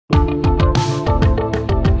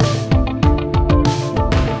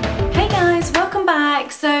Hey guys, welcome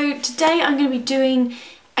back. So today I'm going to be doing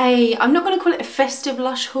I'm not going to call it a festive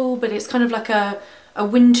Lush haul, but it's kind of like a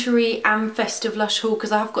wintry and festive Lush haul,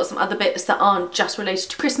 because I've got some other bits that aren't just related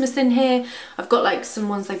to Christmas in here. I've got like some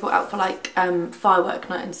ones they brought out for like firework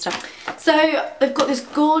night and stuff. So they've got this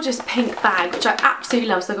gorgeous pink bag, which I absolutely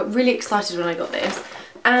love, so I got really excited when I got this.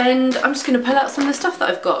 And I'm just going to pull out some of the stuff that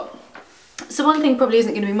I've got. So one thing probably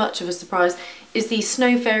isn't going to be much of a surprise is the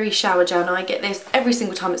Snow Fairy shower gel. Now I get this every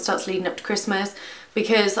single time it starts leading up to Christmas,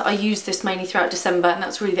 because I use this mainly throughout December, and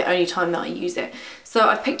that's really the only time that I use it. So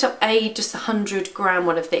I've picked up just 100-gram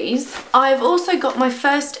one of these. I've also got my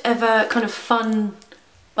first ever kind of fun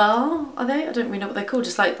bar, are they? I don't really know what they're called,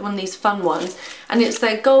 just like one of these fun ones. And it's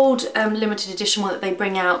their gold limited edition one that they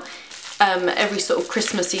bring out every sort of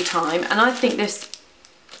Christmassy time. And I think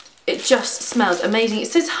it just smells amazing. It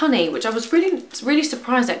says honey, which I was really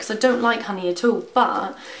surprised at, because I don't like honey at all,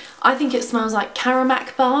 but I think it smells like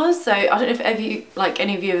Caramac bars. So I don't know if any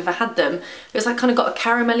of you have ever had them, but it's like kind of got a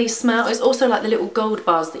caramelly smell. It's also like the little gold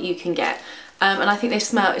bars that you can get, and I think it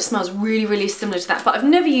smells really similar to that. But I've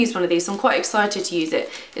never used one of these, so I'm quite excited to use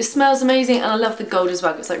it. It smells amazing, and I love the gold as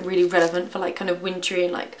well. It's like really relevant for like kind of wintry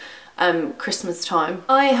and like Christmas time.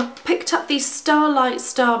 I have picked up the Starlight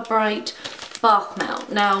Starbright bath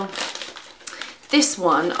melt. Now this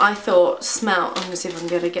one I thought smelled, I'm going to see if I can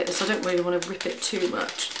be able to get this, I don't really want to rip it too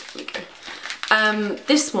much. There we go.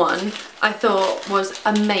 This one I thought was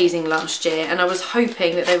amazing last year, and I was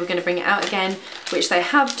hoping that they were going to bring it out again, which they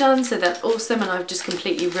have done, so that's awesome. And I've just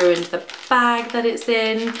completely ruined the bag that it's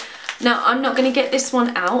in. Now I'm not going to get this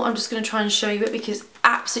one out, I'm just going to try and show you it, because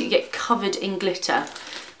absolutely get covered in glitter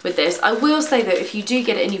with this. I will say though, if you do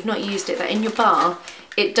get it and you've not used it, that in your bath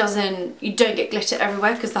you don't get glitter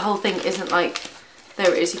everywhere, because the whole thing isn't like,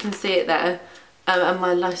 there it is, you can see it there, and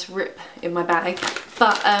my nice rip in my bag,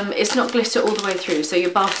 but it's not glitter all the way through, so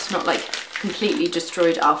your bath's not like completely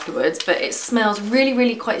destroyed afterwards. But it smells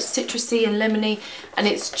really quite citrusy and lemony, and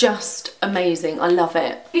it's just amazing. I love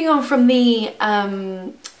it. Moving on from the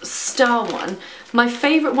Star one, my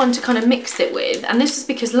favourite one to kind of mix it with, and this is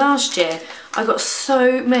because last year I got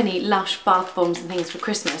so many Lush bath bombs and things for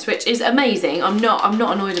Christmas, which is amazing. I'm not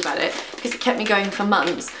annoyed about it, because it kept me going for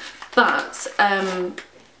months. But I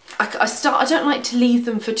don't like to leave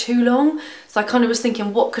them for too long, so I kind of was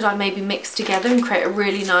thinking, what could I maybe mix together and create a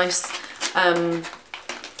really nice bath.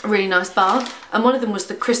 And one of them was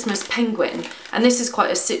the Christmas Penguin, and this is quite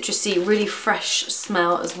a citrusy, really fresh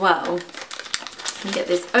smell as well. Get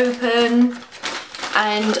this open,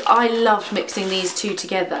 and I loved mixing these two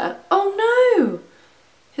together. Oh no!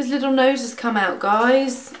 His little nose has come out,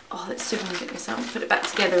 guys. Oh, let's see if I can get this out and put it back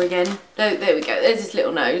together again. Oh, there we go, there's his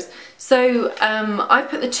little nose. So I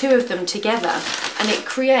put the two of them together, and it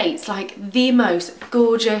creates like the most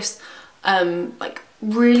gorgeous, like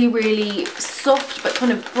really soft but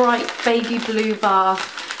kind of bright baby blue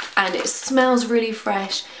bath, and it smells really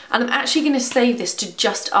fresh. And I'm actually going to save this to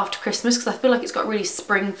just after Christmas, because I feel like it's got a really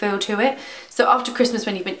spring feel to it. So after Christmas,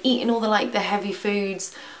 when you've been eating all the heavy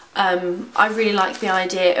foods, I really like the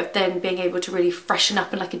idea of then being able to really freshen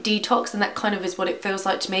up and like a detox, and that kind of is what it feels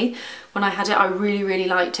like to me. When I had it, I really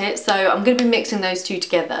liked it, so I'm going to be mixing those two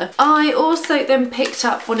together. I also then picked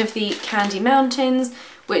up one of the Candy Mountains,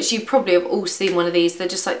 which you probably have all seen one of these. They're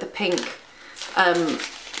just like the pink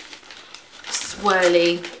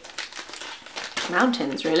swirly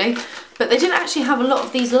mountains really, but they didn't actually have a lot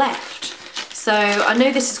of these left. So I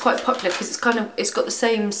know this is quite popular because it's got the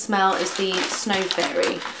same smell as the Snow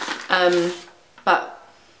Fairy, but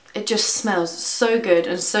it just smells so good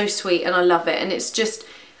and so sweet, and I love it. And it's just,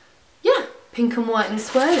 yeah, pink and white and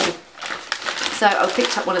swirly. So I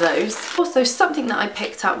picked up one of those. Also something that I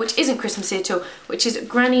picked up, which isn't Christmassy at all, which is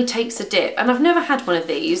Granny Takes a Dip. And I've never had one of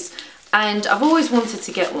these, and I've always wanted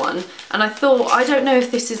to get one, and I thought, I don't know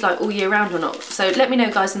if this is like all year round or not, so let me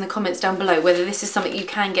know guys in the comments down below whether this is something you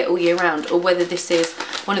can get all year round, or whether this is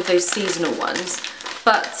one of those seasonal ones.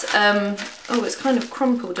 But oh, it's kind of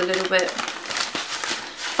crumpled a little bit,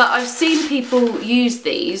 but I've seen people use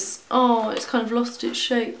these. Oh, it's kind of lost its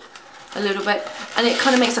shape a little bit, and it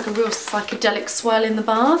kind of makes like a real psychedelic swirl in the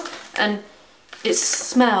bath, and it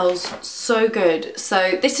smells so good.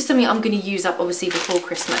 So this is something I'm going to use up obviously before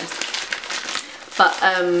Christmas. But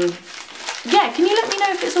yeah, can you let me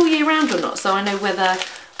know if it's all year round or not, so I know whether,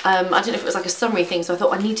 I don't know if it was like a summery thing, so I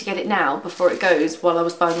thought I need to get it now before it goes, while I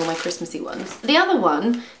was buying all my Christmassy ones. The other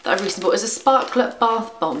one that I recently bought is a Sparklet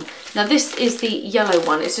Bath Bomb. Now this is the yellow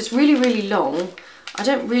one. It's just really long. I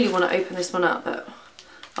don't really want to open this one up, but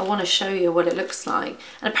I want to show you what it looks like.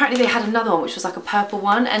 And apparently they had another one which was like a purple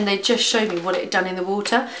one, and they just showed me what it had done in the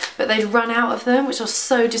water, but they'd run out of them, which I was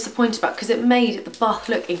so disappointed about because it made the bath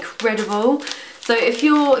look incredible. So if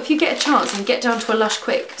you get a chance and get down to a Lush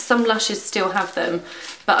quick, some Lushes still have them,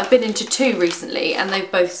 but I've been into 2 recently and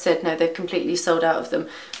they've both said no, they've completely sold out of them.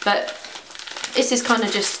 But this is kind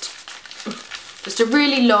of just a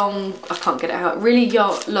really long, I can't get it out, really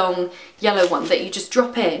long yellow one that you just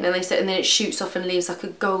drop in, and they said, and then it shoots off and leaves like a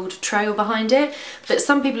gold trail behind it. But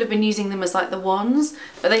some people have been using them as like the wands,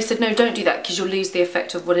 but they said no, don't do that because you'll lose the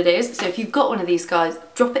effect of what it is. So if you've got one of these guys,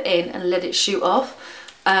 drop it in and let it shoot off.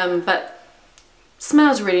 But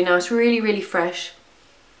smells really nice, really fresh.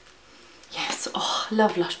 Yes, oh, I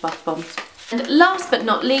love Lush bath bombs. And last but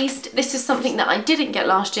not least, this is something that I didn't get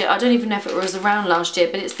last year. I don't even know if it was around last year,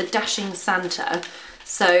 but it's the Dashing Santa.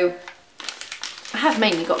 So I have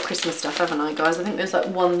mainly got Christmas stuff, haven't I, guys? I think there's like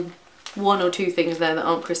one or two things there that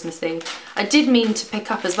aren't Christmassy. I did mean to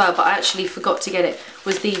pick up as well, but I actually forgot to get it,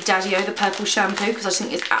 was the Daddy-O, the purple shampoo, because I just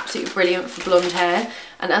think it's absolutely brilliant for blonde hair.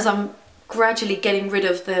 And as I'm gradually getting rid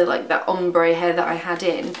of the like that ombre hair that I had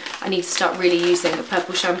in, I need to start really using the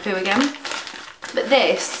purple shampoo again. But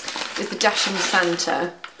this is the Dashing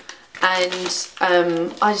Santa, and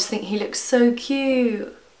I just think he looks so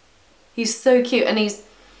cute. He's so cute, and he's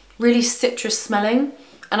really citrus smelling,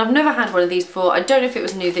 and I've never had one of these before. I don't know if it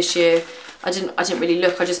was new this year. I didn't really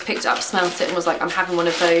look. I just picked it up, smelt it, and was like, I'm having one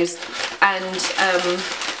of those. And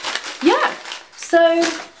yeah, so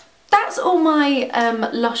that's all my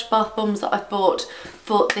Lush bath bombs that I've bought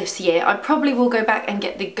for this year. I probably will go back and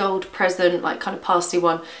get the gold present, like kind of parsley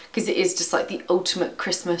one, because it is just like the ultimate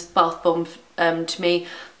Christmas bath bomb to me.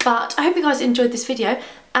 But I hope you guys enjoyed this video,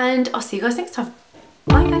 and I'll see you guys next time.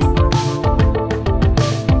 Bye guys.